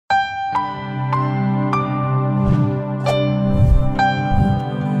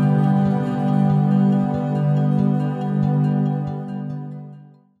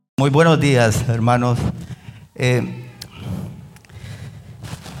Muy buenos días, hermanos.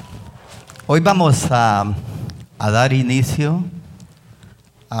 Hoy vamos a dar inicio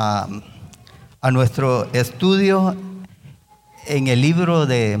a nuestro estudio en el libro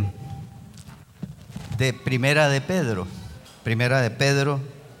de Primera de Pedro. Primera de Pedro.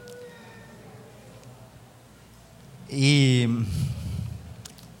 Y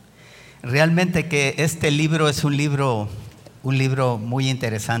realmente que este libro es un libro muy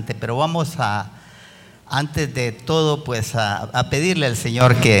interesante, pero vamos antes de todo, pues a pedirle al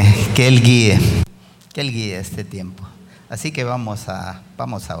Señor que Él guíe este tiempo. Así que vamos a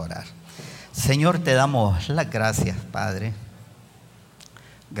orar. Señor, te damos las gracias, Padre.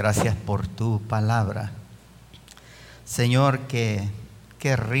 Gracias por tu palabra. Señor, qué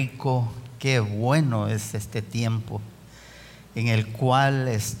rico, qué bueno es este tiempo en el cual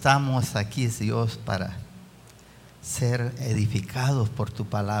estamos aquí, Dios, para ser edificados por tu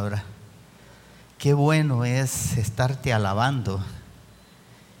palabra. Qué bueno es estarte alabando,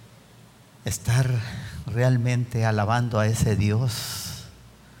 estar realmente alabando a ese Dios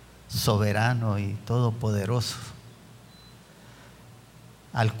soberano y todopoderoso,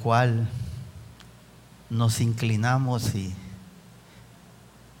 al cual nos inclinamos y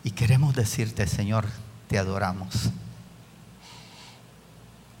queremos decirte, Señor, te adoramos.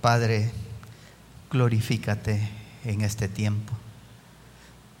 Padre, glorifícate en este tiempo,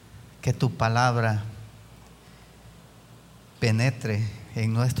 que tu palabra penetre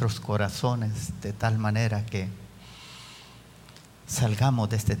en nuestros corazones de tal manera que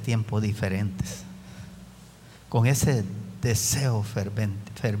salgamos de este tiempo diferentes, con ese deseo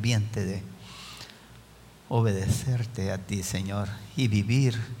ferviente de obedecerte a ti, Señor, y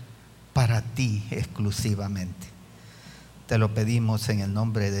vivir para ti exclusivamente. Te lo pedimos en el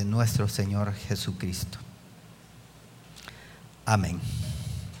nombre de nuestro Señor Jesucristo. Amén.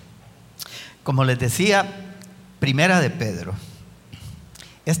 Como les decía, Primera de Pedro.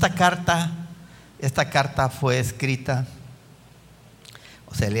 Esta carta fue escrita,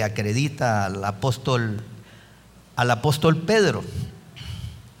 o se le acredita al apóstol Pedro.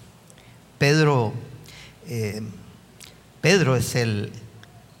 Pedro es el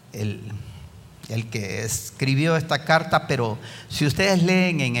que escribió esta carta, pero si ustedes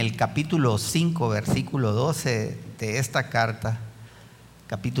leen en el capítulo 5, versículo 12 de esta carta,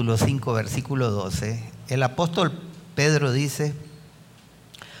 capítulo 5, versículo 12, el apóstol Pedro dice: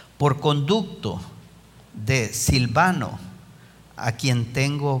 por conducto de Silvano, a quien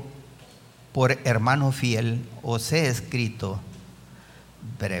tengo por hermano fiel, os he escrito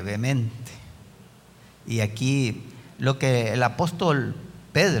brevemente. Y aquí lo que el apóstol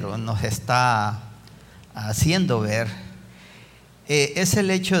Pedro nos está haciendo ver es el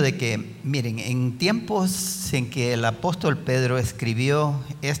hecho de que, miren, en tiempos en que el apóstol Pedro escribió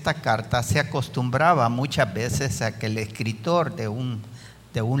esta carta, se acostumbraba muchas veces a que el escritor de un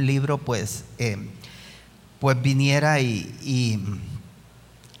libro pues viniera y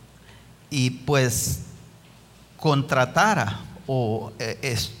pues contratara o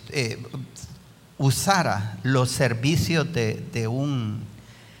usara los servicios de un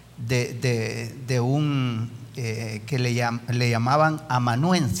que le llamaban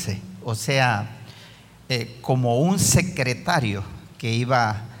amanuense, o sea, como un secretario que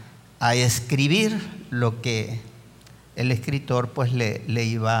iba a escribir lo que el escritor pues le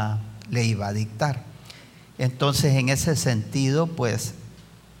iba a dictar. Entonces, en ese sentido, pues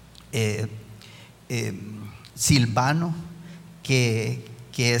Silvano, que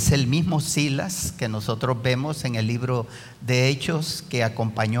es el mismo Silas que nosotros vemos en el libro de Hechos, que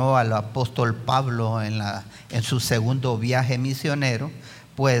acompañó al apóstol Pablo en su segundo viaje misionero,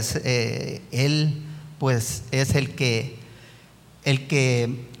 pues él pues es el que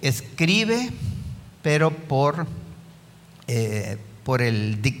escribe, pero por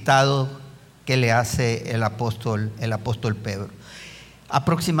el dictado que le hace el apóstol Pedro.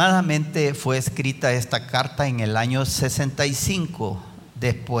 Aproximadamente fue escrita esta carta en el año 65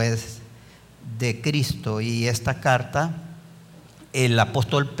 después de Cristo, y esta carta el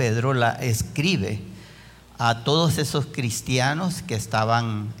apóstol Pedro la escribe a todos esos cristianos que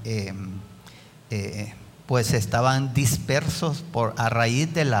estaban dispersos a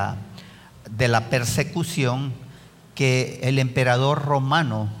raíz de la persecución que el emperador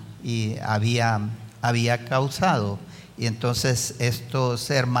romano había causado. Y entonces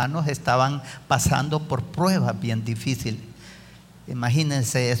estos hermanos estaban pasando por pruebas bien difíciles.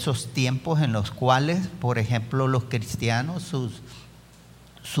 Imagínense esos tiempos en los cuales, por ejemplo, los cristianos,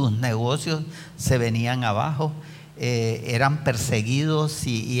 sus negocios se venían abajo, eran perseguidos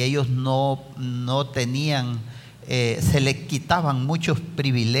y ellos no tenían, se les quitaban muchos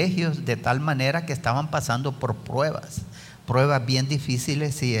privilegios, de tal manera que estaban pasando por pruebas bien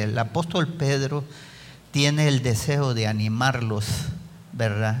difíciles, y el apóstol Pedro tiene el deseo de animarlos,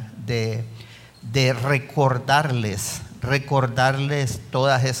 ¿verdad? De recordarles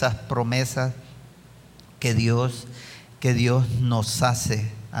todas esas promesas que Dios nos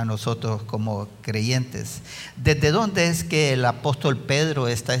hace a nosotros como creyentes. ¿Desde dónde es que el apóstol Pedro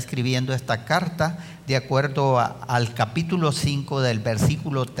está escribiendo esta carta? De acuerdo al capítulo 5 del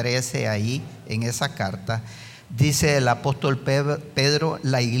versículo 13, ahí en esa carta, dice el apóstol Pedro: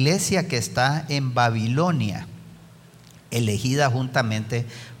 la iglesia que está en Babilonia, elegida juntamente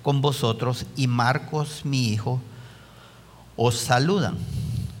con vosotros, y Marcos, mi hijo, os saludan.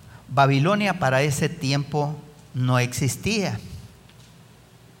 Babilonia para ese tiempo no existía.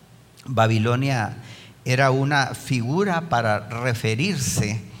 Babilonia era una figura para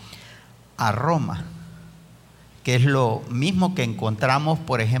referirse a Roma, que es lo mismo que encontramos,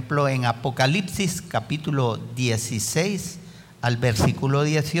 por ejemplo, en Apocalipsis capítulo 16 al versículo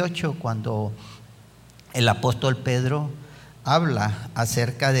 18, cuando el apóstol Pedro habla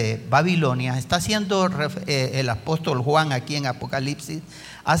acerca de Babilonia. Está haciendo el apóstol Juan aquí en Apocalipsis,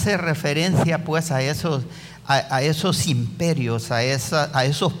 hace referencia pues a esos imperios, a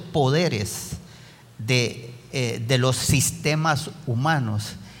esos poderes de los sistemas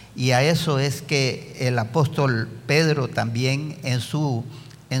humanos. Y a eso es que el apóstol Pedro también en su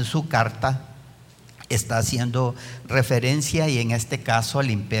carta está haciendo referencia, y en este caso al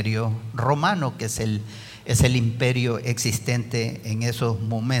imperio romano, que es el imperio existente en esos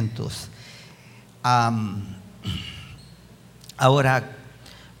momentos. Ahora,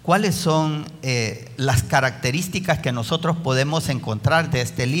 ¿cuáles son las características que nosotros podemos encontrar de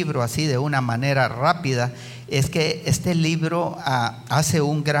este libro así de una manera rápida? Es que este libro hace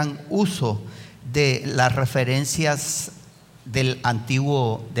un gran uso de las referencias del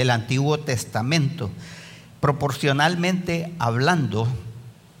Antiguo Testamento. Proporcionalmente hablando,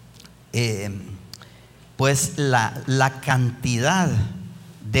 pues la cantidad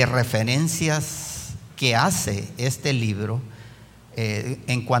de referencias que hace este libro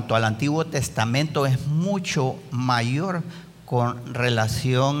en cuanto al Antiguo Testamento es mucho mayor con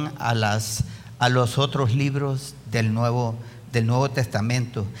relación a los otros libros del Nuevo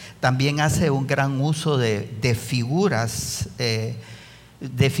Testamento. También hace un gran uso de figuras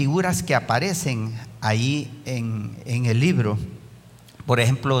que aparecen ahí en el libro. Por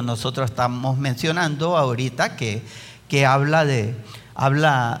ejemplo, nosotros estamos mencionando ahorita que habla de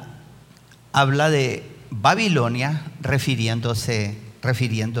Babilonia refiriéndose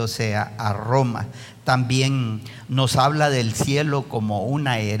a Roma. También nos habla del cielo como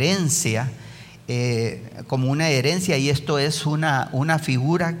una herencia, y esto es una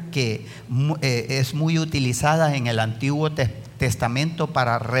figura que es muy utilizada en el Antiguo Testamento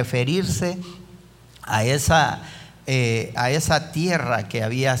para referirse a esa tierra que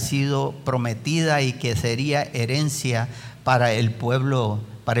había sido prometida y que sería herencia para el pueblo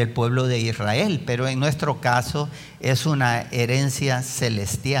de Israel, pero en nuestro caso es una herencia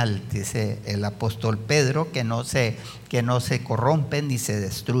celestial, dice el apóstol Pedro, que no se corrompe ni se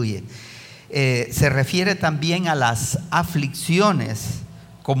destruye. Se refiere también a las aflicciones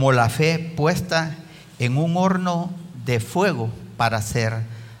como la fe puesta en un horno de fuego para ser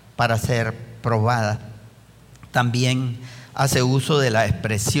probada. También hace uso de la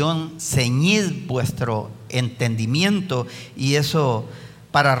expresión ceñid vuestro entendimiento, y eso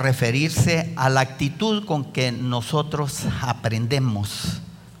para referirse a la actitud con que nosotros aprendemos,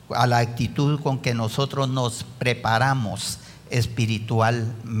 a la actitud con que nosotros nos preparamos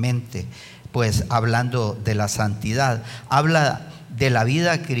espiritualmente, pues hablando de la santidad. Habla de la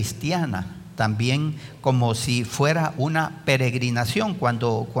vida cristiana también como si fuera una peregrinación,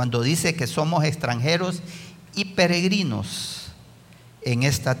 cuando dice que somos extranjeros y peregrinos en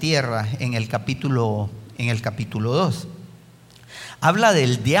esta tierra, en el capítulo 2. Habla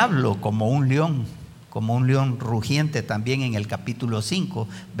del diablo como un león rugiente también en el capítulo 5,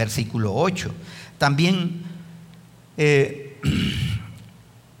 versículo 8. También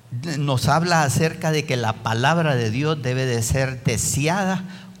nos habla acerca de que la palabra de Dios debe de ser deseada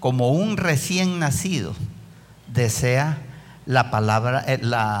como un recién nacido desea la palabra,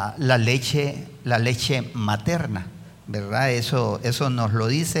 la leche materna, ¿verdad? Eso nos lo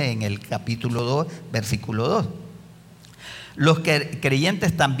dice en el capítulo 2, versículo 2. Los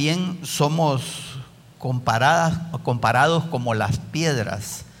creyentes también somos comparados como las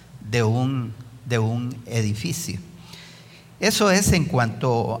piedras de un edificio. Eso es en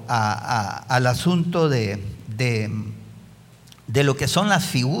cuanto al asunto de lo que son las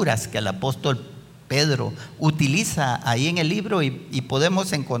figuras que el apóstol Pedro utiliza ahí en el libro, y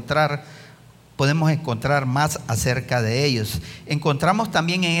podemos encontrar más acerca de ellos. Encontramos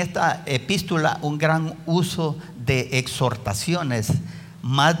también en esta epístola un gran uso de exhortaciones,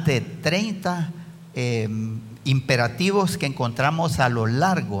 más de 30 imperativos que encontramos a lo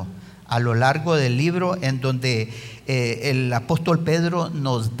largo del libro, en donde el apóstol Pedro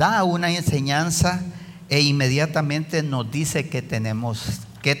nos da una enseñanza e inmediatamente nos dice qué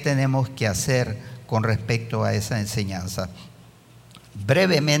tenemos que hacer con respecto a esa enseñanza.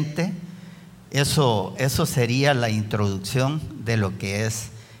 Brevemente, eso sería la introducción de lo que es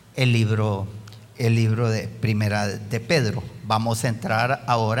el libro de Primera de Pedro. Vamos a entrar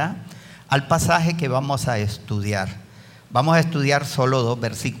ahora al pasaje que vamos a estudiar. Vamos a estudiar solo 2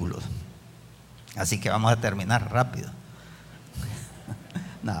 versículos, así que vamos a terminar rápido.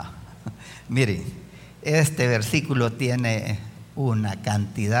 No, miren, este versículo tiene una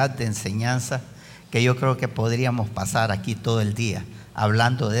cantidad de enseñanza que yo creo que podríamos pasar aquí todo el día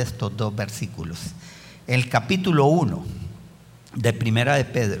hablando de estos 2 versículos. El capítulo 1 de Primera de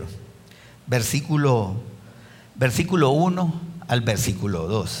Pedro, versículo 1 al versículo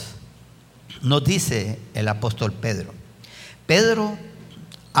 2, nos dice el apóstol Pedro: Pedro,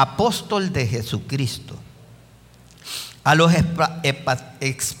 apóstol de Jesucristo, a los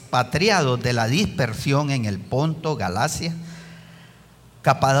expatriados de la dispersión en el Ponto, Galacia,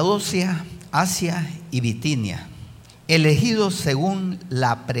 Capadocia, Asia y Bitinia, elegidos según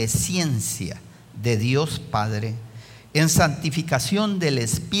la presciencia de Dios Padre, en santificación del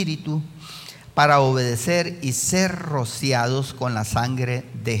Espíritu, para obedecer y ser rociados con la sangre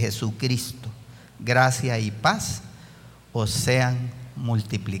de Jesucristo. Gracia y paz os sean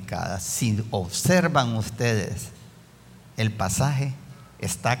multiplicadas. Si observan ustedes, el pasaje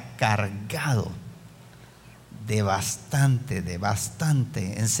está cargado de bastante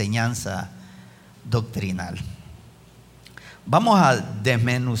enseñanza doctrinal. Vamos a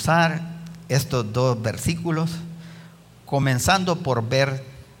desmenuzar estos 2 versículos, comenzando por ver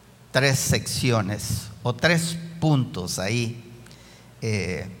 3 secciones o 3 puntos ahí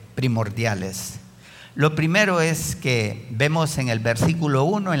primordiales. Lo primero es que vemos en el versículo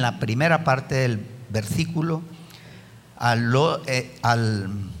 1, en la primera parte del versículo, al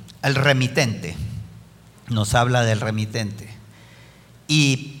remitente. Nos habla del remitente.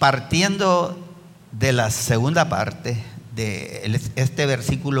 Y partiendo de la segunda parte de este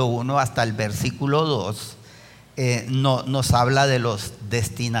versículo 1 hasta el versículo 2, nos habla de los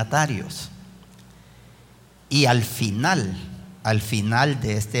destinatarios. Y al final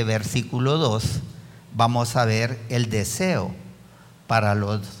de este versículo 2, vamos a ver el deseo para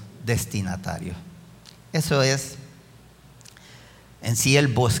los destinatarios. Eso es en sí el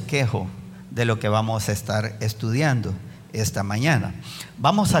bosquejo de lo que vamos a estar estudiando esta mañana.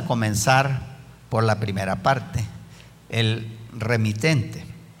 Vamos a comenzar por la primera parte, el remitente.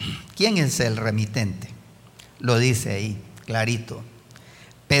 ¿Quién es el remitente? Lo dice ahí, clarito.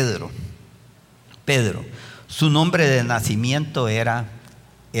 Pedro. Su nombre de nacimiento era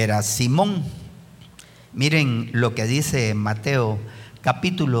Simón. Miren lo que dice Mateo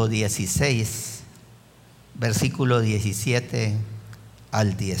capítulo 16, versículo 17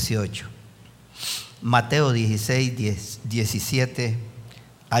 al 18. Mateo 16, 17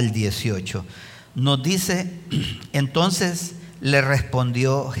 al 18. Nos dice: entonces le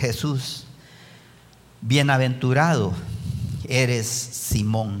respondió Jesús: bienaventurado eres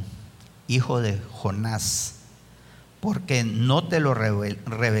Simón, hijo de Jonás, porque no te lo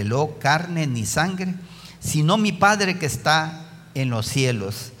reveló carne ni sangre, sino mi Padre que está en los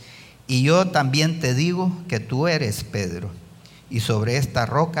cielos. Y yo también te digo que tú eres Pedro, y sobre esta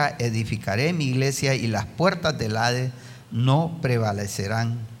roca edificaré mi iglesia, y las puertas del Hades no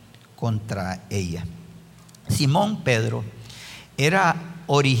prevalecerán contra ella. Simón Pedro era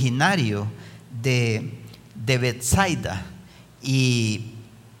originario de Betsaida y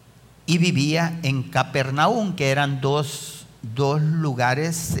vivía en Capernaum, que eran dos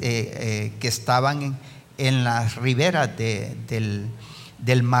lugares que estaban en las riberas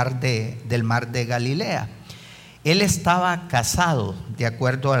del mar de Galilea. Él estaba casado, de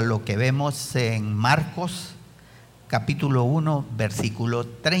acuerdo a lo que vemos en Marcos capítulo 1, versículo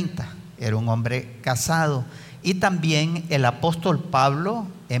 30. Era un hombre casado. Y también el apóstol Pablo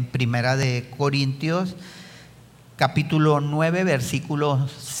en Primera de Corintios capítulo 9, versículo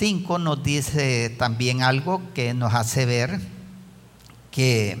 5 nos dice también algo que nos hace ver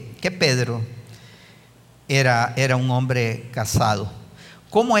que Pedro era un hombre casado.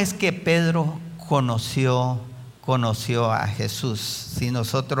 ¿Cómo es que Pedro conoció conoció a Jesús. Si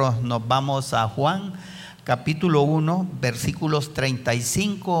nosotros nos vamos a Juan, capítulo 1, versículos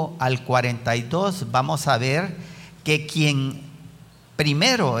 35 al 42, vamos a ver que quien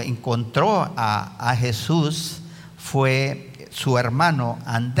primero encontró a Jesús fue su hermano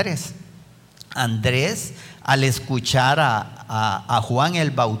Andrés. Andrés, al escuchar a Juan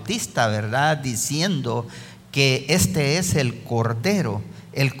el Bautista, ¿verdad?, diciendo que este es el Cordero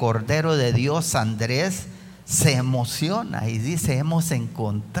de Dios, Andrés se emociona y dice: hemos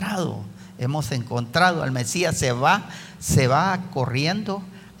encontrado al Mesías. Se va corriendo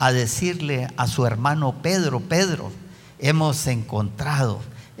a decirle a su hermano Pedro: hemos encontrado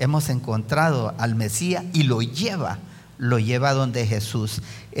al Mesías, y lo lleva donde Jesús.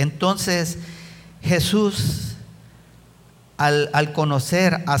 Entonces Jesús, al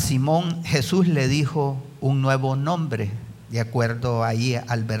conocer a Simón, Jesús le dijo un nuevo nombre, de acuerdo ahí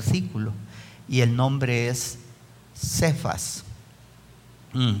al versículo, y el nombre es Cefas.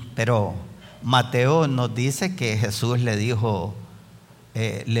 Pero Mateo nos dice que Jesús le dijo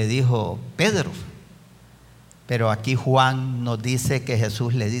Pedro, pero aquí Juan nos dice que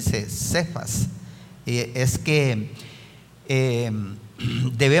Jesús le dice Cefas. Es que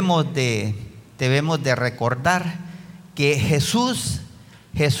debemos de recordar que Jesús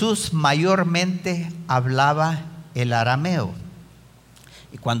mayormente hablaba el arameo,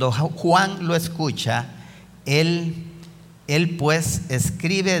 y cuando Juan lo escucha, él pues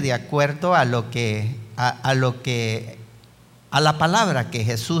escribe de acuerdo a la palabra que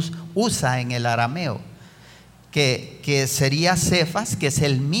Jesús usa en el arameo, que sería Cefas, que es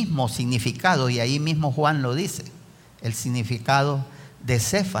el mismo significado, y ahí mismo Juan lo dice, el significado de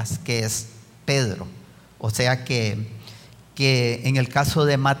Cefas, que es Pedro. O sea que en el caso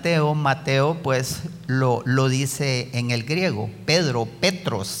de Mateo pues lo dice en el griego, Pedro,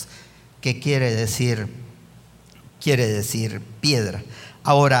 Petros, que quiere decir piedra.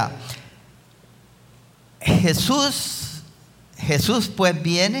 Ahora, Jesús pues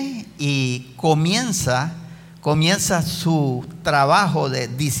viene y comienza su trabajo de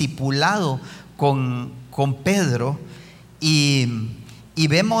discipulado con Pedro, y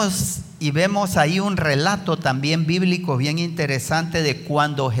vemos ahí un relato también bíblico bien interesante de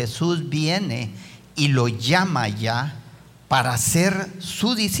cuando Jesús viene y lo llama ya para ser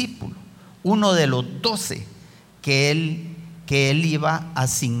su discípulo, uno de los 12 que él iba a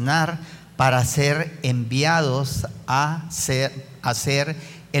asignar para ser enviados a ser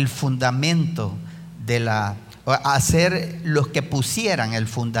el fundamento a ser los que pusieran el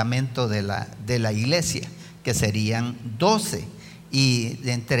fundamento de la iglesia, que serían 12. Y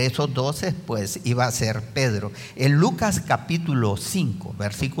entre esos 12 pues iba a ser Pedro. En Lucas capítulo 5,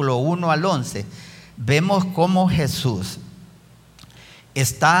 versículo 1 al 11, vemos cómo Jesús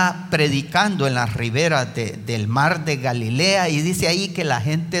está predicando en las riberas del mar de Galilea, y dice ahí que la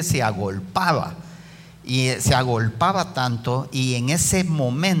gente se agolpaba, y se agolpaba tanto, y en ese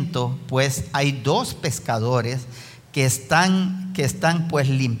momento pues hay 2 pescadores que están pues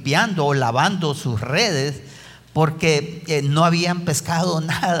limpiando o lavando sus redes, porque no habían pescado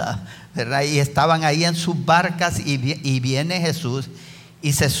nada, ¿verdad? Y estaban ahí en sus barcas, y viene Jesús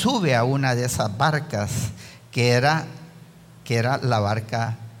y se sube a una de esas barcas, que era la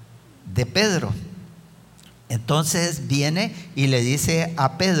barca de Pedro. Entonces viene y le dice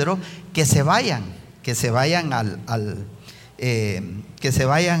a Pedro que se vayan a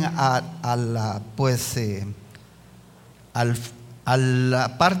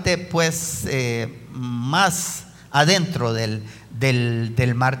la parte pues más adentro del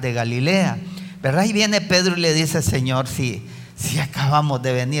mar de Galilea, ¿verdad? Y viene Pedro y le dice: Señor, si acabamos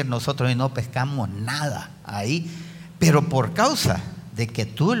de venir nosotros y no pescamos nada ahí, pero por causa de que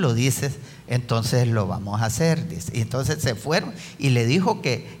tú lo dices, entonces lo vamos a hacer. Dice. Y entonces se fueron y le dijo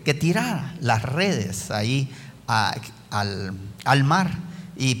que tirara las redes ahí al mar.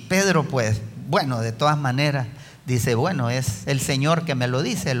 Y Pedro pues, bueno, de todas maneras dice: bueno, es el Señor que me lo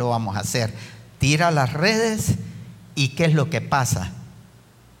dice, lo vamos a hacer. Tira las redes, y ¿qué es lo que pasa?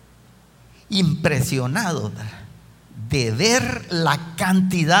 Impresionado de ver la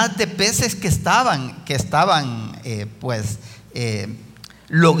cantidad de peces que estaban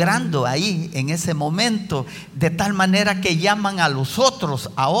logrando ahí en ese momento, de tal manera que llaman a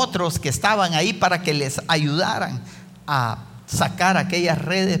otros que estaban ahí para que les ayudaran a sacar aquellas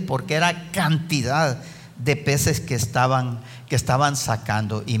redes, porque era cantidad de peces que estaban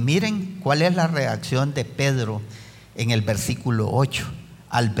sacando. Y miren cuál es la reacción de Pedro en el versículo 8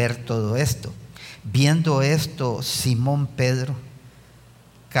 al ver todo esto. Viendo esto, Simón Pedro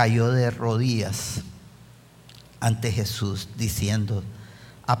cayó de rodillas ante Jesús, diciendo: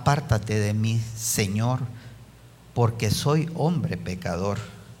 apártate de mí, Señor, porque soy hombre pecador.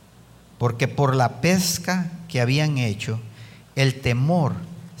 Porque por la pesca que habían hecho, el temor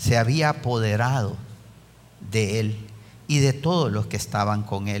se había apoderado de él y de todos los que estaban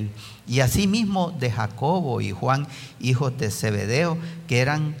con él. Y asimismo de Jacobo y Juan, hijos de Zebedeo, que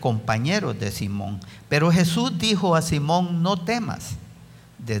eran compañeros de Simón. Pero Jesús dijo a Simón: no temas,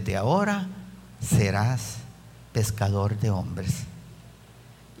 desde ahora serás pescador de hombres.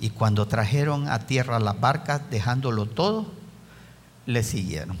 Y cuando trajeron a tierra las barcas, dejándolo todo, le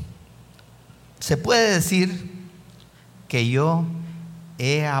siguieron. Se puede decir que yo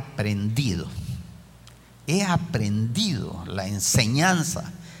he aprendido la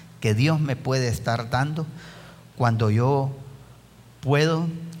enseñanza que Dios me puede estar dando cuando yo puedo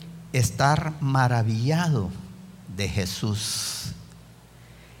estar maravillado de Jesús,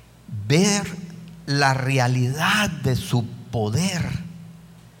 ver la realidad de su poder,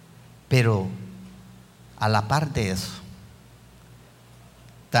 pero a la par de eso,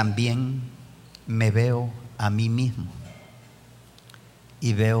 también me veo a mí mismo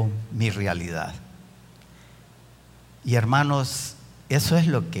y veo mi realidad. Y hermanos, eso es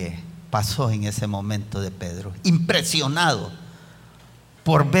lo que pasó en ese momento de Pedro, impresionado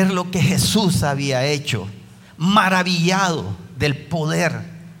por ver lo que Jesús había hecho, maravillado del poder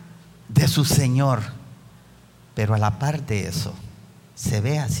de su Señor, pero a la par de eso se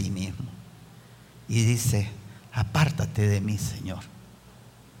ve a sí mismo y dice: apártate de mí, Señor,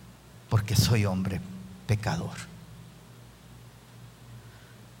 porque soy hombre pecador.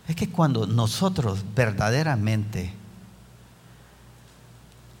 Es que cuando nosotros verdaderamente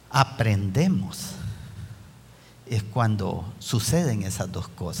aprendemos, es cuando suceden esas dos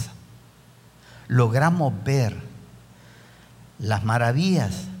cosas. Logramos ver las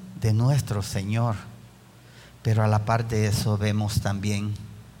maravillas de nuestro Señor, pero a la par de eso vemos también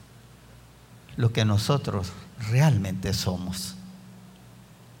lo que nosotros realmente somos.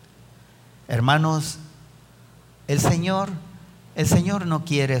 Hermanos, el Señor no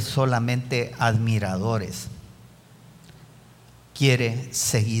quiere solamente admiradores, quiere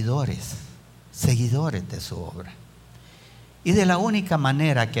seguidores de su obra. Y de la única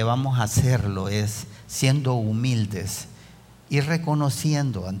manera que vamos a hacerlo es siendo humildes y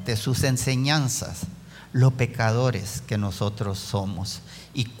reconociendo ante sus enseñanzas lo pecadores que nosotros somos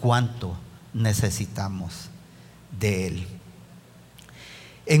y cuánto necesitamos de Él.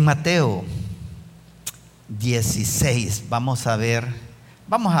 En Mateo 16, vamos a ver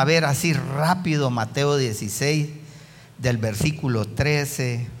así rápido Mateo 16, del versículo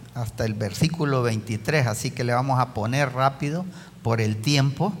 13 hasta el versículo 23, así que le vamos a poner rápido por el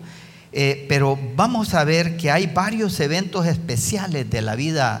tiempo, pero vamos a ver que hay varios eventos especiales de la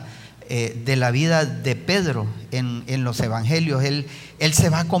vida de Pedro en los evangelios. Él se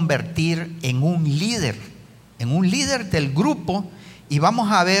va a convertir en un líder del grupo, y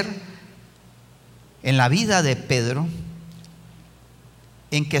vamos a ver en la vida de Pedro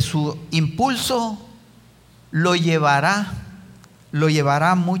en que su impulso lo llevará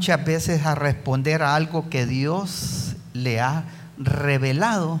muchas veces a responder a algo que Dios le ha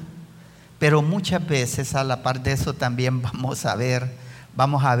revelado, pero muchas veces a la par de eso también vamos a ver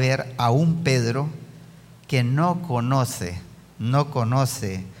a un Pedro que no conoce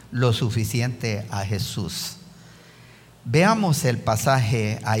lo suficiente a Jesús. Veamos el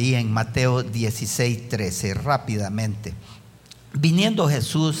pasaje ahí en Mateo 16:13 rápidamente. Viniendo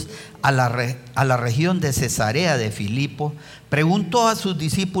Jesús a la región de Cesarea de Filipo, preguntó a sus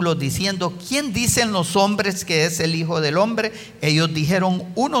discípulos diciendo: ¿quién dicen los hombres que es el Hijo del Hombre? Ellos dijeron: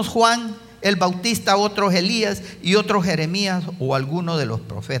 unos Juan el Bautista, otros Elías y otros Jeremías o alguno de los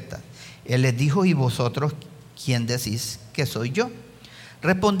profetas. Él les dijo: ¿y vosotros quién decís que soy yo?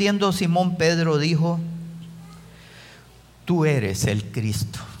 Respondiendo Simón Pedro dijo: tú eres el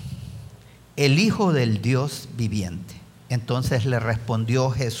Cristo, el Hijo del Dios viviente. Entonces le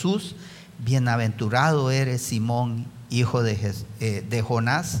respondió Jesús: bienaventurado eres, Simón, hijo de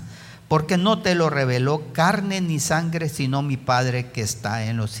Jonás, porque no te lo reveló carne ni sangre, sino mi Padre que está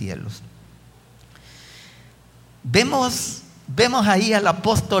en los cielos. Vemos ahí al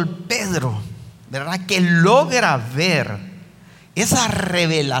apóstol Pedro, ¿verdad?, que logra ver esa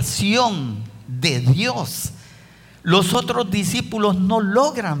revelación de Dios. Los otros discípulos no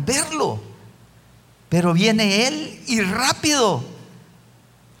logran verlo, pero viene él y rápido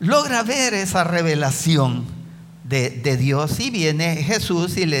logra ver esa revelación de Dios. Y viene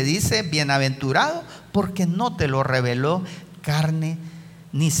Jesús y le dice: bienaventurado, porque no te lo reveló carne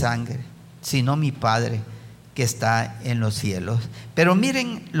ni sangre, sino mi Padre que está en los cielos. Pero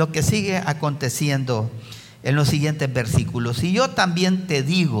miren lo que sigue aconteciendo en los siguientes versículos. Y yo también te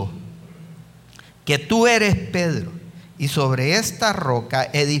digo que tú eres Pedro, y sobre esta roca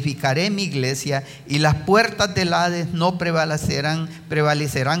edificaré mi iglesia, y las puertas del Hades no prevalecerán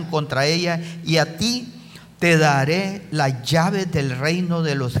contra ella, y a ti te daré las llaves del reino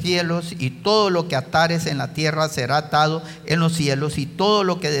de los cielos, y todo lo que atares en la tierra será atado en los cielos, y todo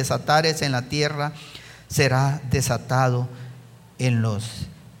lo que desatares en la tierra será desatado en los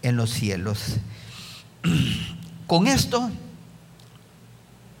cielos. Con esto,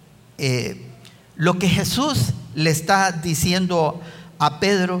 lo que Jesús le está diciendo a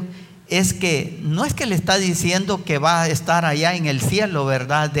Pedro es que no es que le está diciendo que va a estar allá en el cielo,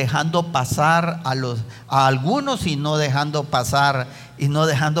 ¿verdad? Dejando pasar a algunos y no dejando pasar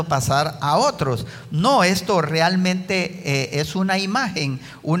a otros. No, esto realmente es una imagen,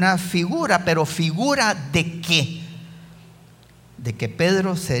 una figura, pero ¿figura de qué? De que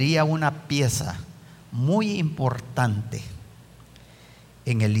Pedro sería una pieza muy importante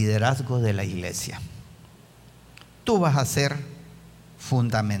en el liderazgo de la iglesia. Tú vas a ser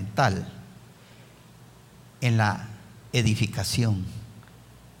fundamental en la edificación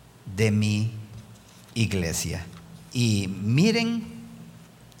de mi iglesia. Y miren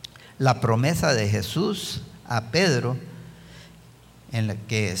la promesa de Jesús a Pedro, en la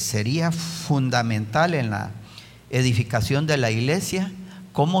que sería fundamental en la edificación de la iglesia,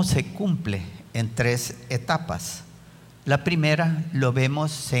 cómo se cumple en 3 etapas. La primera lo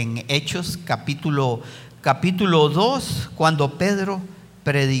vemos en Hechos capítulo 2, cuando Pedro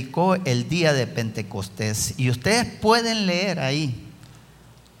predicó el día de Pentecostés. Y ustedes pueden leer ahí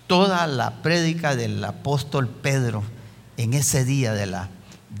toda la prédica del apóstol Pedro en ese día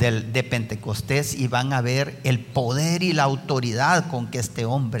de Pentecostés, y van a ver el poder y la autoridad con que este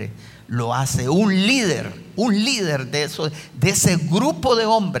hombre lo hace. Un líder de ese grupo de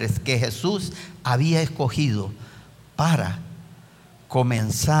hombres que Jesús había escogido para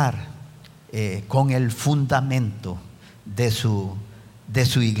comenzar con el fundamento de su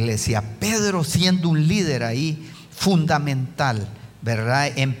iglesia. Pedro siendo un líder ahí fundamental, ¿verdad?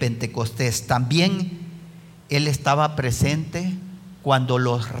 En Pentecostés. También él estaba presente cuando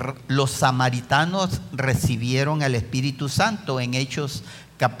los samaritanos recibieron el Espíritu Santo en Hechos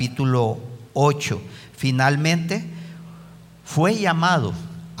capítulo 8. Finalmente fue llamado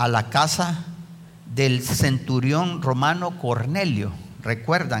a la casa del centurión romano Cornelio.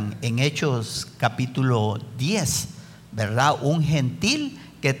 Recuerdan en Hechos capítulo 10, ¿verdad? Un gentil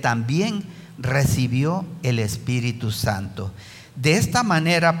que también recibió el Espíritu Santo. De esta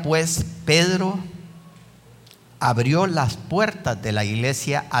manera, pues, Pedro abrió las puertas de la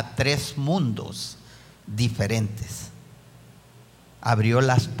iglesia a 3 mundos diferentes. Abrió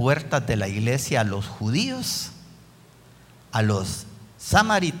las puertas de la iglesia a los judíos, a los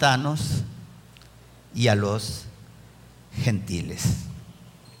samaritanos y a los gentiles.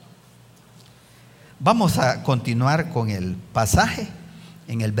 Vamos a continuar con el pasaje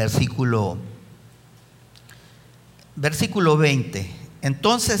en el versículo 20.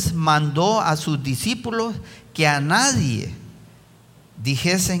 Entonces mandó a sus discípulos que a nadie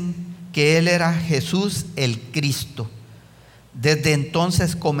dijesen que él era Jesús el Cristo. Desde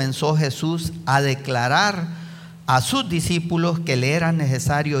entonces comenzó Jesús a declarar a sus discípulos que le era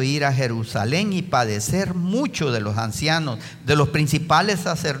necesario ir a Jerusalén y padecer mucho de los ancianos, de los principales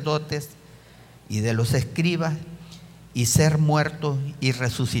sacerdotes y de los escribas, y ser muerto y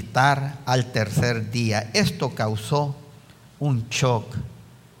resucitar al tercer día. Esto causó un shock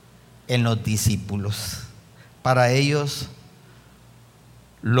en los discípulos. Para ellos,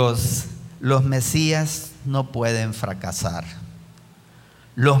 los mesías no pueden fracasar.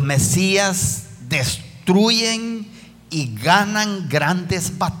 Los mesías destruyen y ganan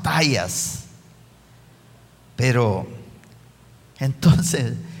grandes batallas. Pero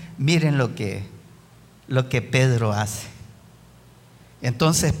entonces, miren lo que Pedro hace.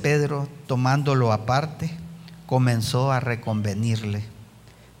 Entonces Pedro, tomándolo aparte, comenzó a reconvenirle,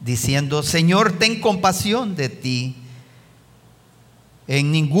 diciendo: Señor, ten compasión de ti.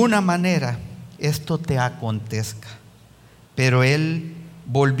 En ninguna manera esto te acontezca. Pero él,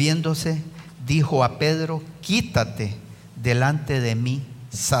 volviéndose, dijo a Pedro: quítate delante de mí,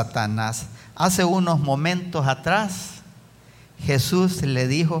 Satanás. Hace unos momentos atrás, Jesús le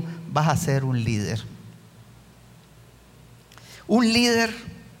dijo: vas a ser un líder. Un líder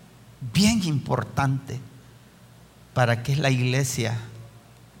bien importante para que la iglesia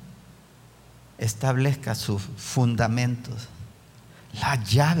establezca sus fundamentos. Las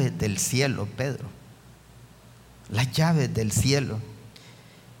llaves del cielo, Pedro. Las llaves del cielo.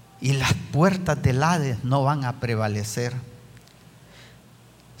 Y las puertas del Hades no van a prevalecer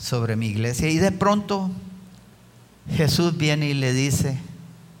sobre mi iglesia. Y de pronto Jesús viene y le dice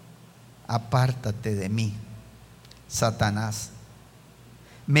apártate de mí, Satanás.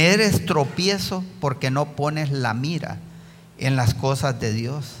 Me eres tropiezo porque no pones la mira en las cosas de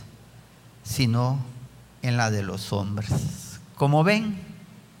Dios, sino en la de los hombres. Como ven,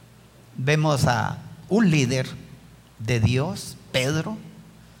 vemos a un líder de Dios, Pedro,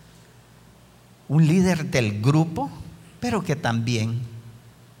 un líder del grupo, pero que también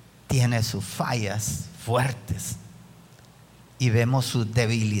tiene sus fallas fuertes y vemos sus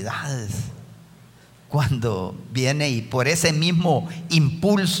debilidades cuando viene, y por ese mismo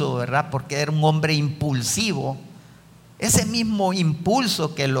impulso, ¿verdad? Porque era un hombre impulsivo, ese mismo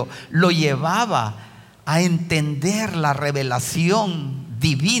impulso que lo llevaba a entender la revelación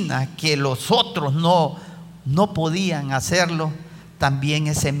divina, que los otros no podían hacerlo. También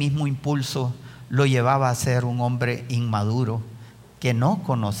ese mismo impulso lo llevaba a ser un hombre inmaduro que no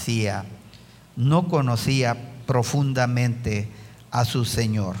conocía profundamente a su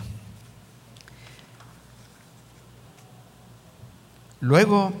Señor.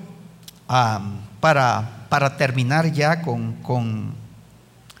 Luego, para terminar ya con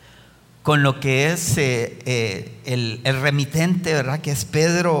lo que es el remitente, ¿verdad? Que es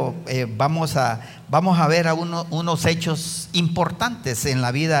Pedro, vamos a ver unos hechos importantes en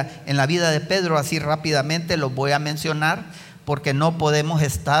la vida de Pedro. Así rápidamente los voy a mencionar, porque no podemos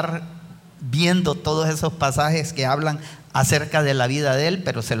estar viendo todos esos pasajes que hablan acerca de la vida de él,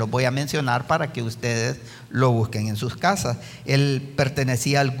 pero se los voy a mencionar para que ustedes lo busquen en sus casas. Él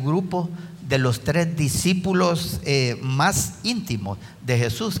pertenecía al grupo de los 3 discípulos más íntimos de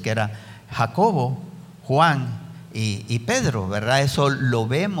Jesús, que era Jacobo, Juan y Pedro, ¿verdad? Eso lo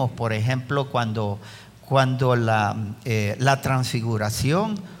vemos, por ejemplo, cuando la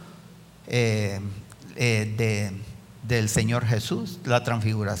transfiguración del Señor Jesús, la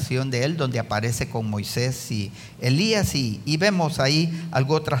transfiguración de él, donde aparece con Moisés y Elías, y vemos ahí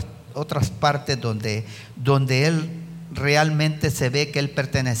otras partes donde él realmente se ve que él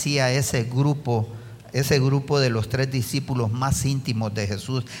pertenecía a ese grupo de los 3 discípulos más íntimos de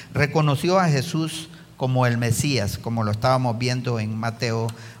Jesús. Reconoció a Jesús como el Mesías, como lo estábamos viendo en Mateo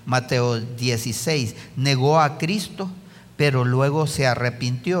 16. Negó a Cristo, pero luego se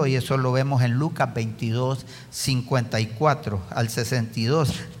arrepintió, y eso lo vemos en Lucas 22, 54 al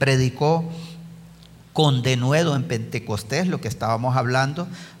 62. Predicó con denuedo en Pentecostés, lo que estábamos hablando,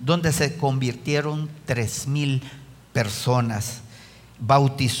 donde se convirtieron 3,000 personas.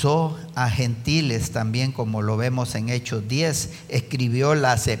 Bautizó a gentiles también, como lo vemos en Hechos 10. Escribió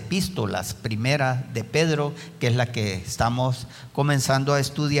las epístolas, primera de Pedro, que es la que estamos comenzando a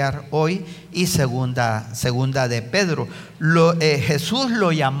estudiar hoy, y segunda de Pedro. Jesús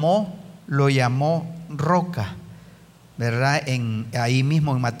lo llamó roca, ¿verdad? Ahí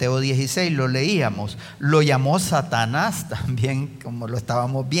mismo en Mateo 16 lo leíamos. Lo llamó Satanás también, como lo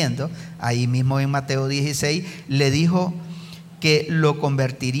estábamos viendo. Ahí mismo en Mateo 16 le dijo que lo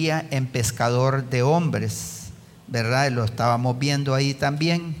convertiría en pescador de hombres, ¿verdad? Lo estábamos viendo ahí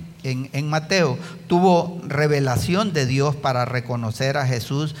también en Mateo. Tuvo revelación de Dios para reconocer a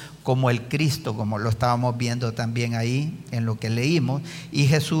Jesús como el Cristo, como lo estábamos viendo también ahí en lo que leímos. Y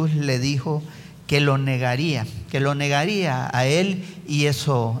Jesús le dijo que lo negaría a él, y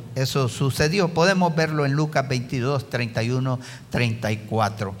eso sucedió. Podemos verlo en Lucas 22, 31,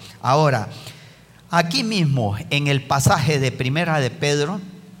 34. Ahora, aquí mismo en el pasaje de primera de Pedro,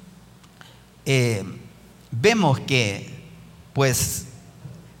 vemos que pues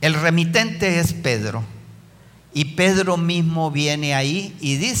el remitente es Pedro, y Pedro mismo viene ahí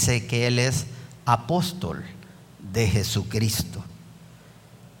y dice que él es apóstol de Jesucristo.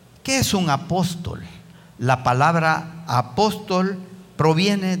 ¿Qué es un apóstol? La palabra apóstol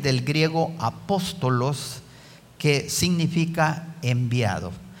proviene del griego apóstolos, que significa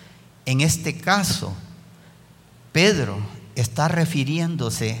enviado. En este caso, Pedro está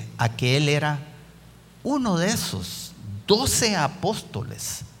refiriéndose a que él era uno de esos 12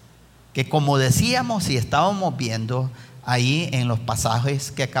 apóstoles, que, como decíamos y estábamos viendo ahí en los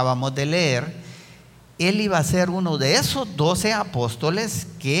pasajes que acabamos de leer, él iba a ser uno de esos 12 apóstoles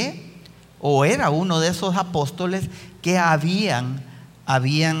era uno de esos apóstoles que habían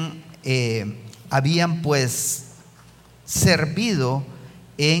pues servido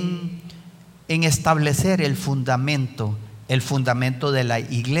en establecer el fundamento de la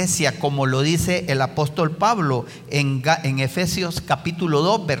iglesia, como lo dice el apóstol Pablo en Efesios capítulo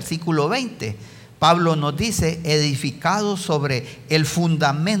 2, versículo 20. Pablo nos dice: edificado sobre el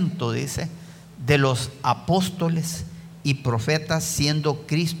fundamento, dice, de los apóstoles y profetas, siendo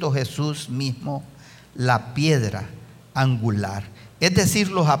Cristo Jesús mismo la piedra angular. Es decir,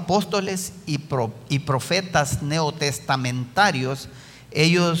 los apóstoles y profetas neotestamentarios,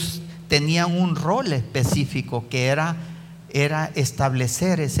 ellos tenían un rol específico que era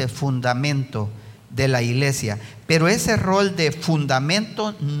establecer ese fundamento de la iglesia. Pero ese rol de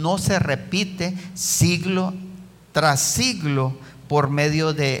fundamento no se repite siglo tras siglo por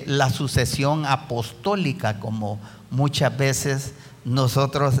medio de la sucesión apostólica, como muchas veces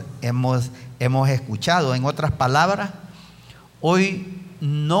nosotros hemos escuchado. En otras palabras, hoy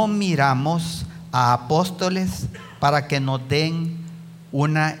no miramos a apóstoles para que nos den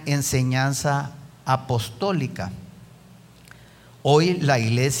una enseñanza apostólica. Hoy la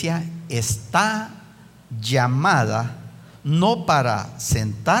iglesia está llamada no para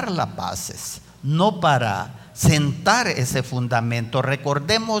sentar las bases, no para sentar ese fundamento.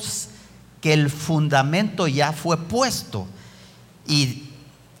 Recordemos que el fundamento ya fue puesto. Y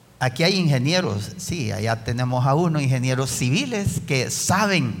aquí hay ingenieros, sí, allá tenemos a uno, ingenieros civiles que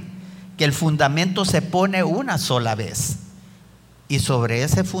saben que el fundamento se pone una sola vez y sobre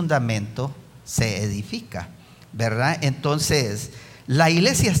ese fundamento se edifica, ¿verdad? Entonces, la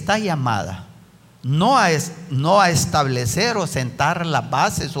iglesia está llamada no a establecer o sentar las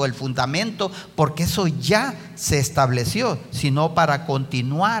bases o el fundamento, porque eso ya se estableció, sino para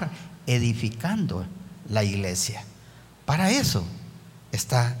continuar edificando la iglesia. Para eso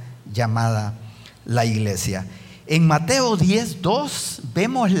está llamada la iglesia. En Mateo 10:2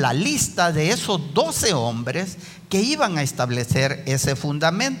 vemos la lista de esos 12 hombres que iban a establecer ese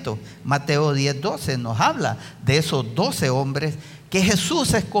fundamento. Mateo 10:12 nos habla de esos 12 hombres que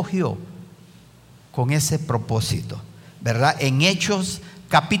Jesús escogió con ese propósito, ¿verdad? En Hechos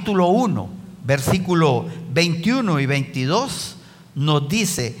capítulo 1, versículo 21 y 22 nos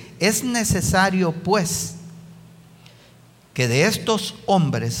dice: es necesario pues que de estos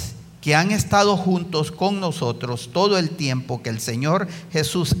hombres que han estado juntos con nosotros todo el tiempo que el Señor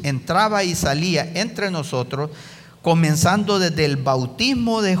Jesús entraba y salía entre nosotros, comenzando desde el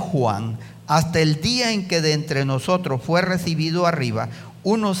bautismo de Juan hasta el día en que de entre nosotros fue recibido arriba,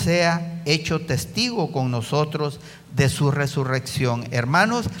 uno sea hecho testigo con nosotros de su resurrección.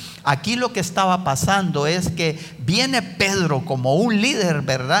 Hermanos, aquí lo que estaba pasando es que viene Pedro como un líder,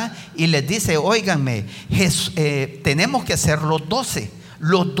 ¿verdad? Y les dice: óiganme, tenemos que ser los 12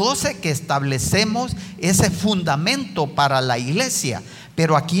 que establecemos ese fundamento para la iglesia.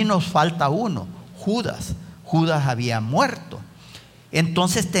 Pero aquí nos falta uno, Judas. Judas había muerto.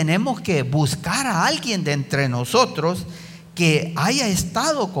 Entonces tenemos que buscar a alguien de entre nosotros que haya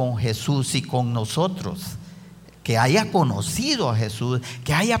estado con Jesús y con nosotros, que haya conocido a Jesús,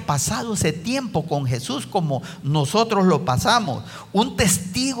 que haya pasado ese tiempo con Jesús como nosotros lo pasamos, un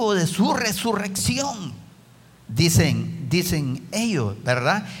testigo de su resurrección, dicen ellos,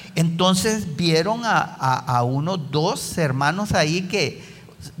 ¿verdad? Entonces vieron a unos 2 hermanos ahí,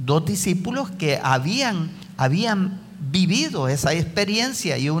 dos discípulos que habían vivido esa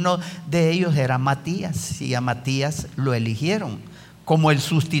experiencia, y uno de ellos era Matías, y a Matías lo eligieron como el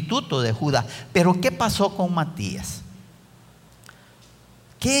sustituto de Judas. Pero ¿qué pasó con Matías?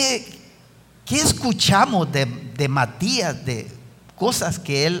 ¿Qué escuchamos de Matías, de cosas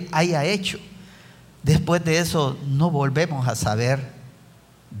que él haya hecho? Después de eso no volvemos a saber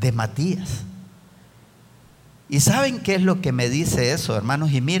de Matías. ¿Y saben qué es lo que me dice eso,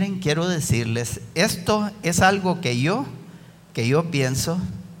 hermanos? Y miren, quiero decirles, esto es algo que yo pienso,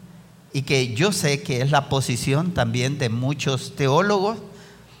 y que yo sé que es la posición también de muchos teólogos,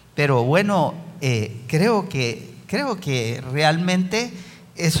 pero bueno, creo que realmente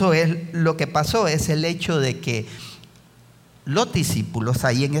eso es lo que pasó. Es el hecho de que los discípulos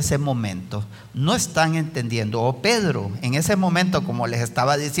ahí en ese momento no están entendiendo, o Pedro en ese momento, como les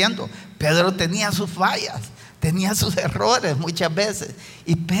estaba diciendo, Pedro tenía sus fallas, tenía sus errores muchas veces,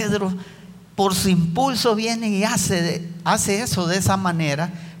 y Pedro por su impulso viene y hace eso de esa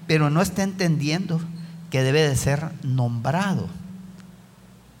manera, pero no está entendiendo que debe de ser nombrado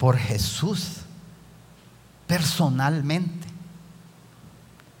por Jesús personalmente.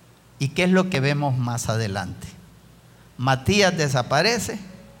 ¿Y qué es lo que vemos más adelante? Matías desaparece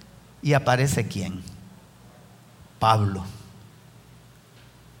y aparece ¿quién? Pablo.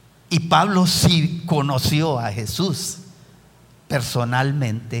 Y Pablo sí conoció a Jesús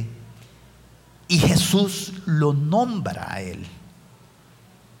personalmente, y Jesús lo nombra a él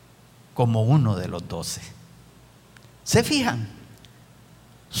como uno de los 12. ¿Se fijan?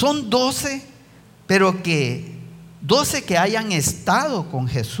 Son 12, pero que 12 que hayan estado con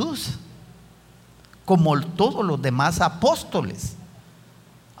Jesús, como todos los demás apóstoles.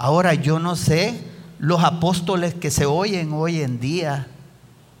 Ahora, yo no sé, los apóstoles que se oyen hoy en día,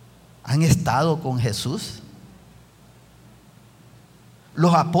 ¿han estado con Jesús?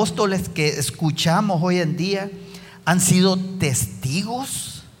 Los apóstoles que escuchamos hoy en día, ¿han sido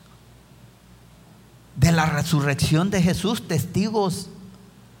testigos de la resurrección de Jesús, testigos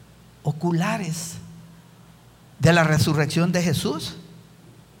oculares de la resurrección de Jesús?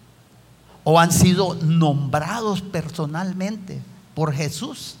 ¿O han sido nombrados personalmente por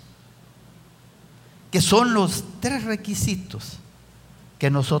Jesús? Que son los 3 requisitos que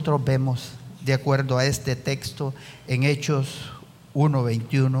nosotros vemos de acuerdo a este texto en Hechos 1,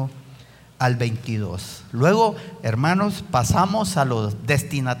 21 al 22. Luego, hermanos, pasamos a los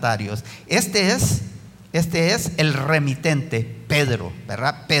destinatarios. Este es el remitente, Pedro,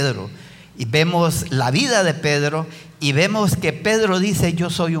 ¿verdad? Pedro. Y vemos la vida de Pedro y vemos que Pedro dice: yo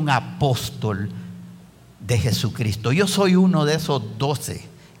soy un apóstol de Jesucristo. Yo soy uno de esos 12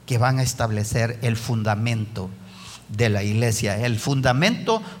 que van a establecer el fundamento de la iglesia. El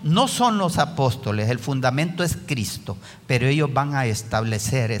fundamento no son los apóstoles, el fundamento es Cristo, pero ellos van a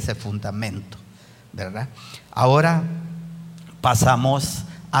establecer ese fundamento, ¿verdad? Ahora pasamos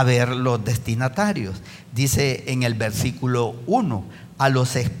a ver los destinatarios. Dice en el versículo 1: a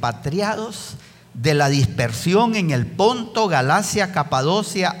los expatriados de la dispersión en el Ponto, Galacia,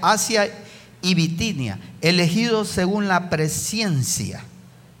 Capadocia, Asia y Bitinia, elegidos según la presciencia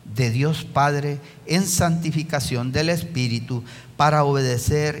de Dios Padre en santificación del Espíritu, para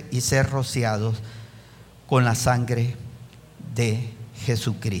obedecer y ser rociados con la sangre de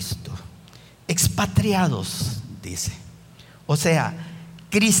Jesucristo. Expatriados, dice. O sea,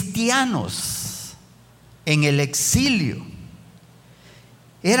 cristianos en el exilio.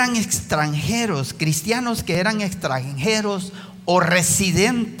 Eran extranjeros, cristianos que eran extranjeros o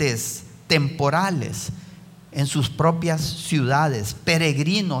residentes temporales en sus propias ciudades,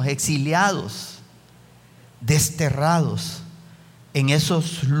 peregrinos, exiliados, desterrados en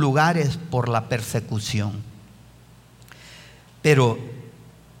esos lugares por la persecución. Pero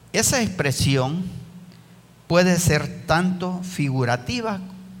esa expresión puede ser tanto figurativa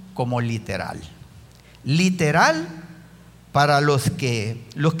como literal. Literal para los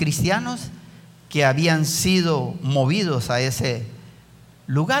cristianos que habían sido movidos a ese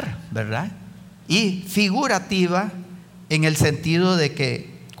lugar, ¿verdad? Y figurativa en el sentido de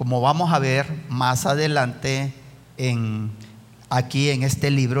que, como vamos a ver más adelante aquí en este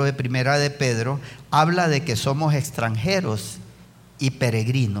libro de Primera de Pedro, habla de que somos extranjeros y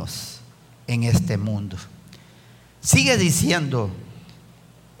peregrinos en este mundo. Sigue diciendo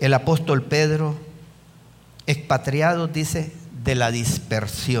el apóstol Pedro: expatriados, dice, de la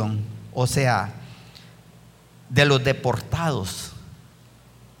dispersión, o sea, de los deportados,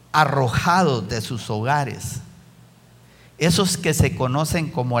 arrojados de sus hogares, esos que se conocen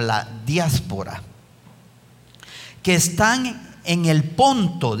como la diáspora, que están en el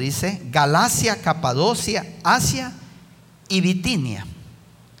Ponto, dice, Galacia, Capadocia, Asia y Bitinia.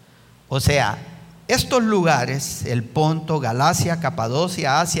 O sea, estos lugares, el Ponto, Galacia,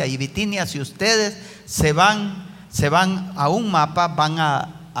 Capadocia, Asia y Bitinia, si ustedes se van a un mapa, van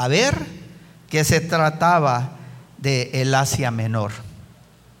a ver que se trataba del Asia Menor.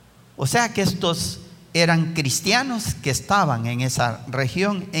 O sea que estos eran cristianos que estaban en esa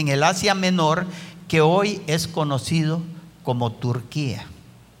región, en el Asia Menor, que hoy es conocido como Turquía.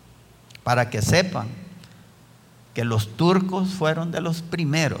 Para que sepan que los turcos fueron de los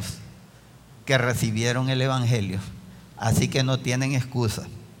primeros que recibieron el Evangelio, así que no tienen excusa.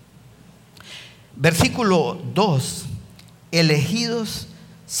 Versículo 2: elegidos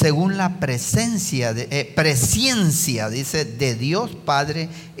según la presciencia, dice, de Dios Padre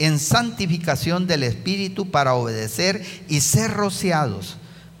en santificación del Espíritu, para obedecer y ser rociados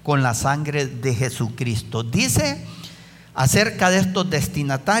con la sangre de Jesucristo. Dice acerca de estos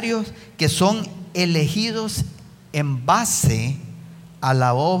destinatarios que son elegidos en base a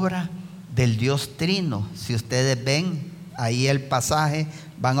la obra del Dios Trino. Si ustedes ven ahí el pasaje,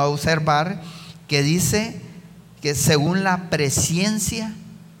 van a observar que dice que según la presciencia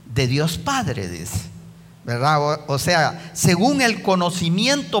de Dios Padre, dice, ¿verdad? O sea, según el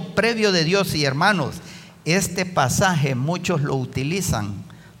conocimiento previo de Dios. Y hermanos, este pasaje muchos lo utilizan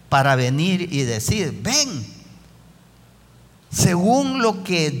para venir y decir: ven, según lo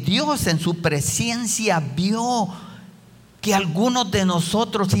que Dios en su presciencia vio que algunos de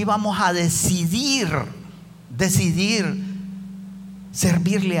nosotros íbamos a decidir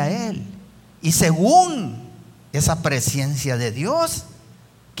servirle a Él. Y según esa presciencia de Dios,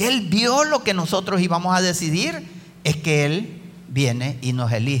 que Él vio lo que nosotros íbamos a decidir, es que Él viene y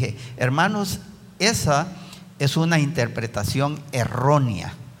nos elige. Hermanos, esa es una interpretación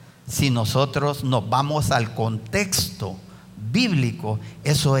errónea. Si nosotros nos vamos al contexto bíblico,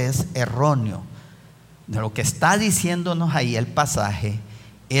 eso es erróneo. Lo que está diciéndonos ahí el pasaje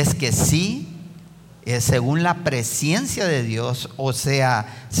es que sí, según la presencia de Dios, o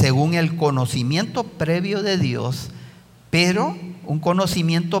sea, según el conocimiento previo de Dios, pero un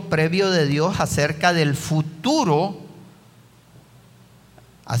conocimiento previo de Dios acerca del futuro,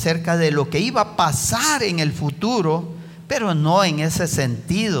 acerca de lo que iba a pasar en el futuro, pero no en ese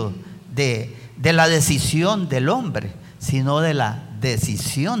sentido de la decisión del hombre, sino de la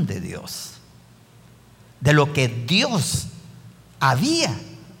decisión de Dios, de lo que Dios había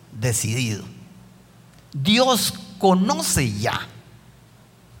decidido. Dios conoce ya,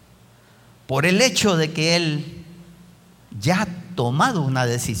 por el hecho de que Él ya ha tomado una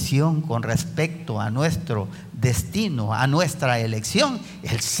decisión con respecto a nuestro destino, a nuestra elección.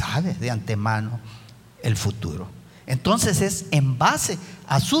 Él sabe de antemano el futuro. Entonces es en base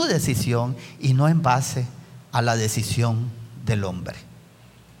a su decisión y no en base a la decisión del hombre.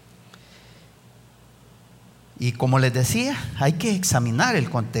 Y como les decía, hay que examinar el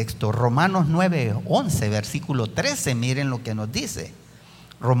contexto. Romanos 9:11, versículo 13, miren lo que nos dice.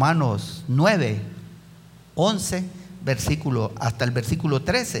 Romanos 9:11, hasta el versículo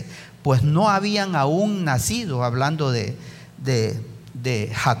 13. Pues no habían aún nacido, hablando de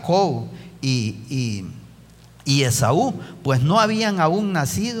Jacob y Esaú, pues no habían aún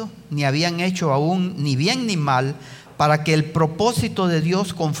nacido, ni habían hecho aún ni bien ni mal, para que el propósito de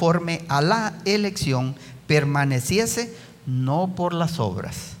Dios conforme a la elección permaneciese no por las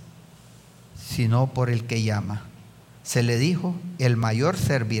obras, sino por el que llama. Se le dijo: el mayor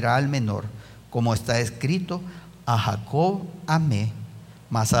servirá al menor, como está escrito: a Jacob amé,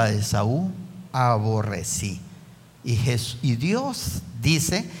 mas a Esaú aborrecí. Y Dios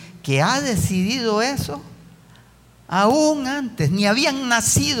dice que ha decidido eso aún antes, ni habían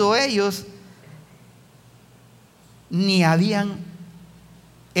nacido ellos, ni habían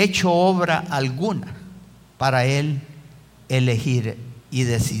hecho obra alguna para Él elegir y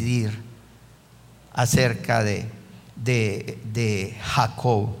decidir acerca de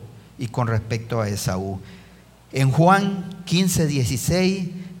Jacob y con respecto a Esaú. En Juan 15:16,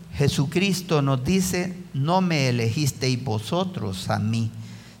 Jesucristo nos dice: no me elegisteis vosotros a mí,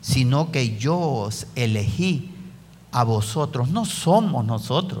 sino que yo os elegí a vosotros. No somos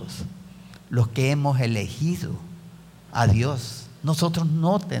nosotros los que hemos elegido a Dios. Nosotros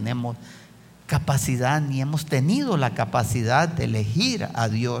no tenemos capacidad, ni hemos tenido la capacidad de elegir a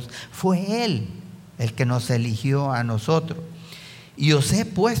Dios. Fue Él el que nos eligió a nosotros. Y os he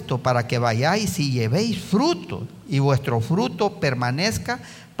puesto para que vayáis y llevéis fruto, y vuestro fruto permanezca,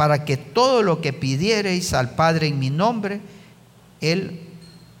 para que todo lo que pidiereis al Padre en mi nombre, Él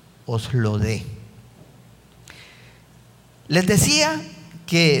os lo dé. Les decía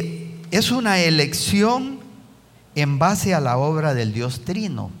que es una elección en base a la obra del Dios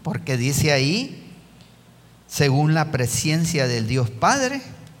Trino, porque dice ahí: según la presencia del Dios Padre,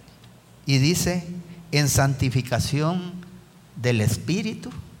 y dice: en santificación del Espíritu,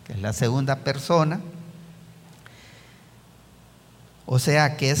 que es la segunda persona. O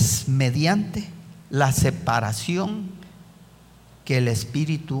sea que es mediante la separación que el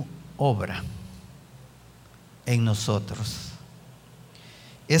Espíritu obra en nosotros.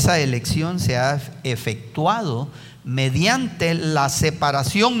 Esa elección se ha efectuado mediante la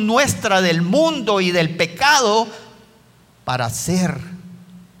separación nuestra del mundo y del pecado para ser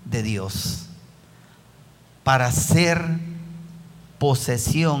de Dios, para ser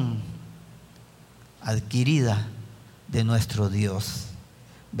posesión adquirida de nuestro Dios,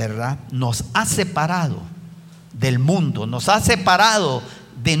 ¿verdad? Nos ha separado del mundo, nos ha separado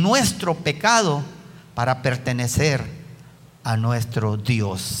de nuestro pecado para pertenecer a nuestro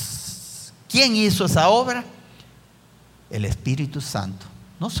Dios. ¿Quién hizo esa obra? El Espíritu Santo.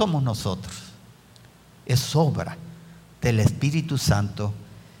 No somos nosotros. Es obra del Espíritu Santo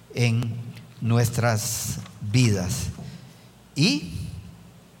en nuestras vidas. Y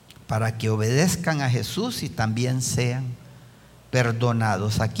para que obedezcan a Jesús y también sean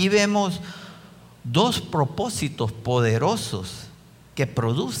perdonados. Aquí vemos dos propósitos poderosos que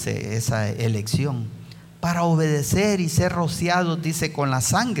produce esa elección: para obedecer y ser rociados, dice, con la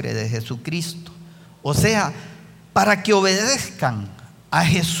sangre de Jesucristo. O sea, para que obedezcan a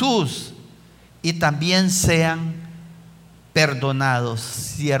Jesús y también sean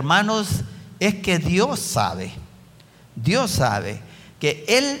perdonados. Y hermanos, es que Dios sabe que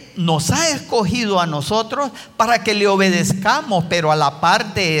Él nos ha escogido a nosotros para que le obedezcamos, pero a la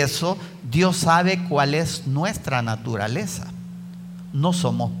par de eso, Dios sabe cuál es nuestra naturaleza. No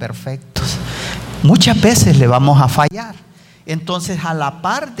somos perfectos. Muchas veces le vamos a fallar. Entonces, a la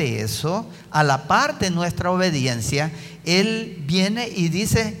par de eso, a la par de nuestra obediencia, Él viene y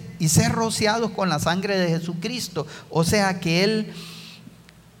dice: y ser rociados con la sangre de Jesucristo. O sea que Él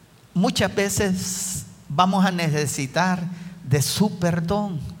muchas veces vamos a necesitar de su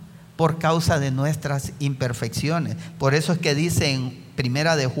perdón por causa de nuestras imperfecciones. Por eso es que dice en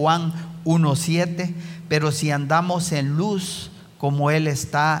Primera de Juan 1:7, pero si andamos en luz como Él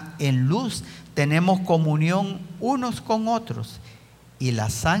está en luz, tenemos comunión unos con otros, y la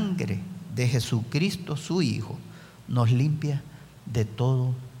sangre de Jesucristo, su Hijo, nos limpia de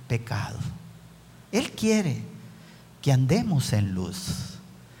todo pecado. Él quiere que andemos en luz,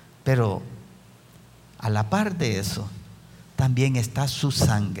 pero a la par de eso también está su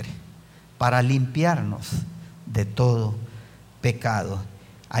sangre para limpiarnos de todo pecado.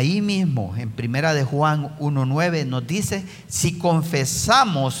 Ahí mismo en Primera de Juan 1:9 nos dice: si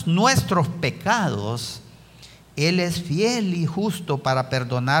confesamos nuestros pecados, Él es fiel y justo para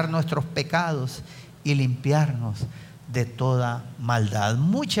perdonar nuestros pecados y limpiarnos de toda maldad.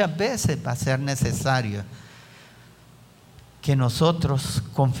 Muchas veces va a ser necesario que nosotros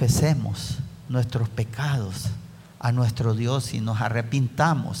confesemos nuestros pecados a nuestro Dios y nos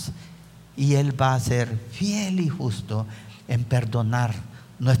arrepintamos, y Él va a ser fiel y justo en perdonar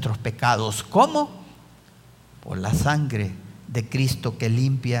nuestros pecados. ¿Cómo? Por la sangre de Cristo que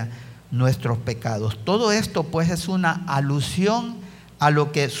limpia nuestros pecados. Todo esto pues es una alusión a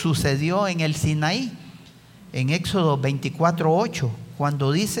lo que sucedió en el Sinaí, en Éxodo 24:8,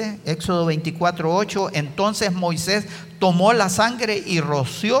 cuando dice Éxodo 24:8, entonces Moisés tomó la sangre y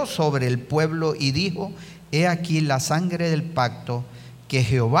roció sobre el pueblo y dijo: he aquí la sangre del pacto que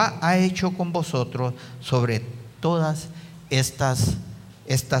Jehová ha hecho con vosotros sobre todas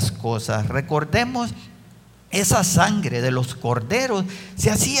estas cosas. Recordemos, esa sangre de los corderos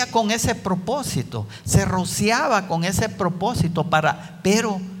se hacía con ese propósito, se rociaba con ese propósito,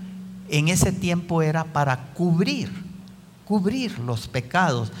 pero en ese tiempo era para cubrir los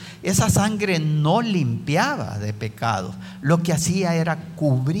pecados. Esa sangre no limpiaba de pecado, lo que hacía era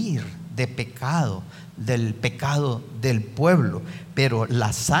cubrir de pecado, del pecado del pueblo. Pero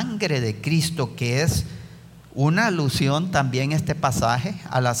la sangre de Cristo, que es una alusión también este pasaje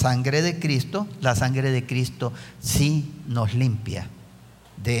a la sangre de Cristo, la sangre de Cristo sí nos limpia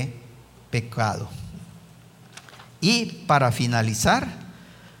de pecado. Y para finalizar,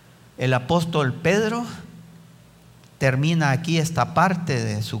 el apóstol Pedro termina aquí esta parte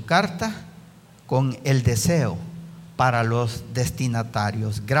de su carta con el deseo para los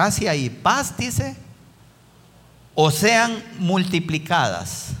destinatarios. Gracia y paz, dice, o sean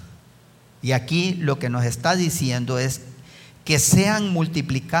multiplicadas. Y aquí lo que nos está diciendo es que sean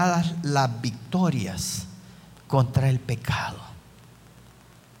multiplicadas las victorias contra el pecado.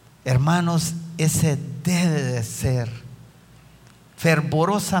 Hermanos, ese debe de ser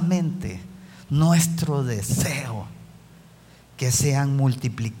fervorosamente nuestro deseo, que sean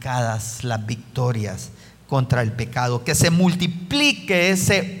multiplicadas las victorias contra el pecado, que se multiplique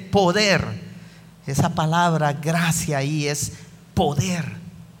ese poder. Esa palabra gracia ahí es poder.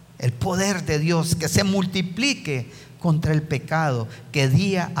 El poder de Dios, que se multiplique contra el pecado, que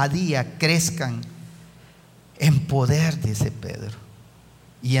día a día crezcan en poder, dice Pedro,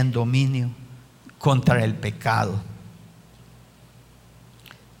 y en dominio contra el pecado.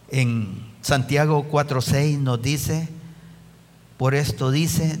 En Santiago 4:6 nos dice: por esto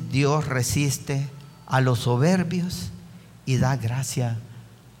dice, Dios resiste a los soberbios y da gracia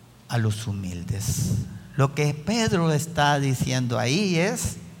a los humildes. Lo que Pedro está diciendo ahí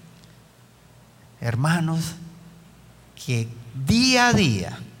es: hermanos, que día a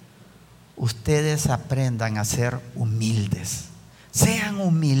día ustedes aprendan a ser humildes. Sean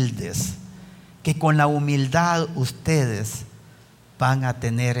humildes, que con la humildad ustedes van a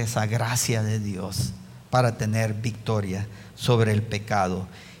tener esa gracia de Dios para tener victoria sobre el pecado.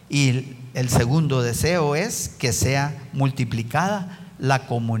 Y el segundo deseo es que sea multiplicada la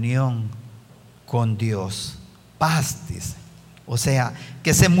comunión con Dios. Paz, dice. O sea,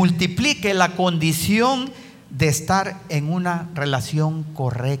 que se multiplique la condición de estar en una relación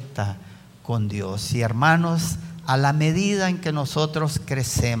correcta con Dios. Y hermanos, a la medida en que nosotros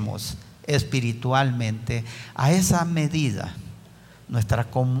crecemos espiritualmente, a esa medida nuestra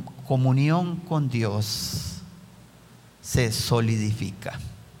comunión con Dios se solidifica.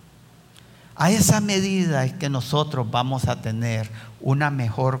 A esa medida es que nosotros vamos a tener una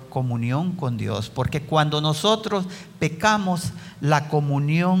mejor comunión con Dios, porque cuando nosotros pecamos, la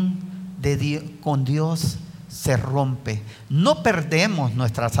comunión con Dios se rompe. No perdemos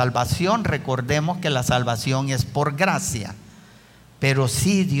nuestra salvación. Recordemos que la salvación es por gracia, pero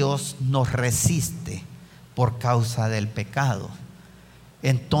sí Dios nos resiste por causa del pecado.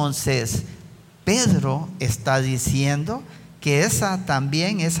 Entonces Pedro está diciendo que esa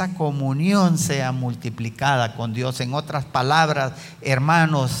comunión sea multiplicada con Dios. En otras palabras,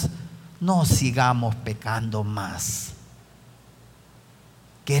 hermanos, no sigamos pecando más.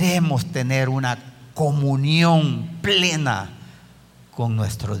 Queremos tener una comunión plena con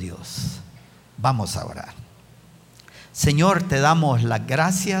nuestro Dios. Vamos a orar. Señor, te damos las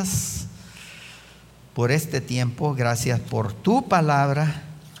gracias por este tiempo. Gracias por tu palabra.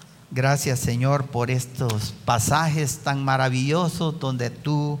 Gracias, Señor, por estos pasajes tan maravillosos donde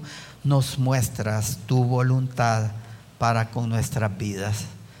tú nos muestras tu voluntad para con nuestras vidas.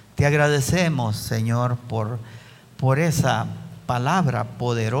 Te agradecemos, Señor, por esa palabra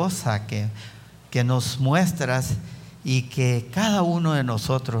poderosa que nos muestras, y que cada uno de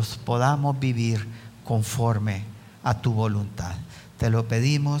nosotros podamos vivir conforme a tu voluntad. Te lo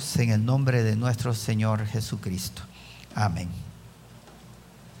pedimos en el nombre de nuestro Señor Jesucristo. Amén.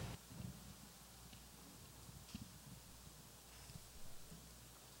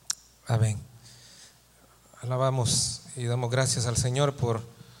 Amén. Alabamos y damos gracias al Señor por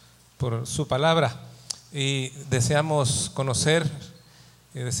su palabra, y deseamos conocer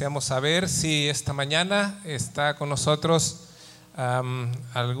y deseamos saber si esta mañana está con nosotros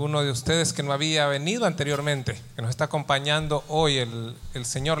alguno de ustedes que no había venido anteriormente, que nos está acompañando hoy. El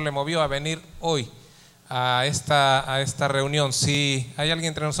Señor le movió a venir hoy a esta reunión. Si hay alguien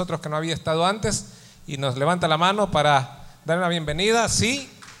entre nosotros que no había estado antes y nos levanta la mano para dar una bienvenida, sí,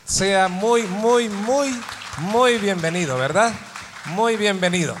 sea muy bienvenido, ¿verdad? Muy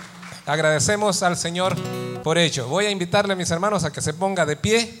bienvenido. Agradecemos al Señor por ello. Voy a invitarle a mis hermanos a que se ponga de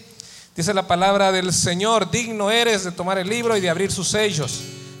pie. Dice la palabra del Señor: digno eres de tomar el libro y de abrir sus sellos,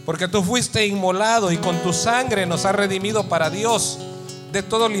 porque tú fuiste inmolado y con tu sangre nos has redimido para Dios de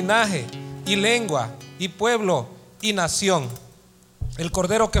todo linaje y lengua y pueblo y nación. El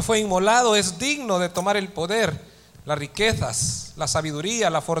Cordero que fue inmolado es digno de tomar el poder, las riquezas, la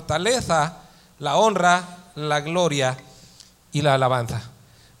sabiduría, la fortaleza, la honra, la gloria y la alabanza.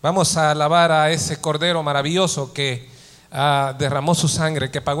 Vamos a alabar a ese Cordero maravilloso que derramó su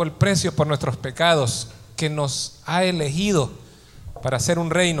sangre, que pagó el precio por nuestros pecados, que nos ha elegido para ser un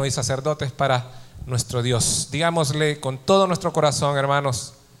reino y sacerdotes para nuestro Dios. Digámosle con todo nuestro corazón,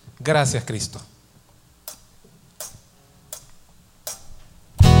 hermanos: gracias, Cristo.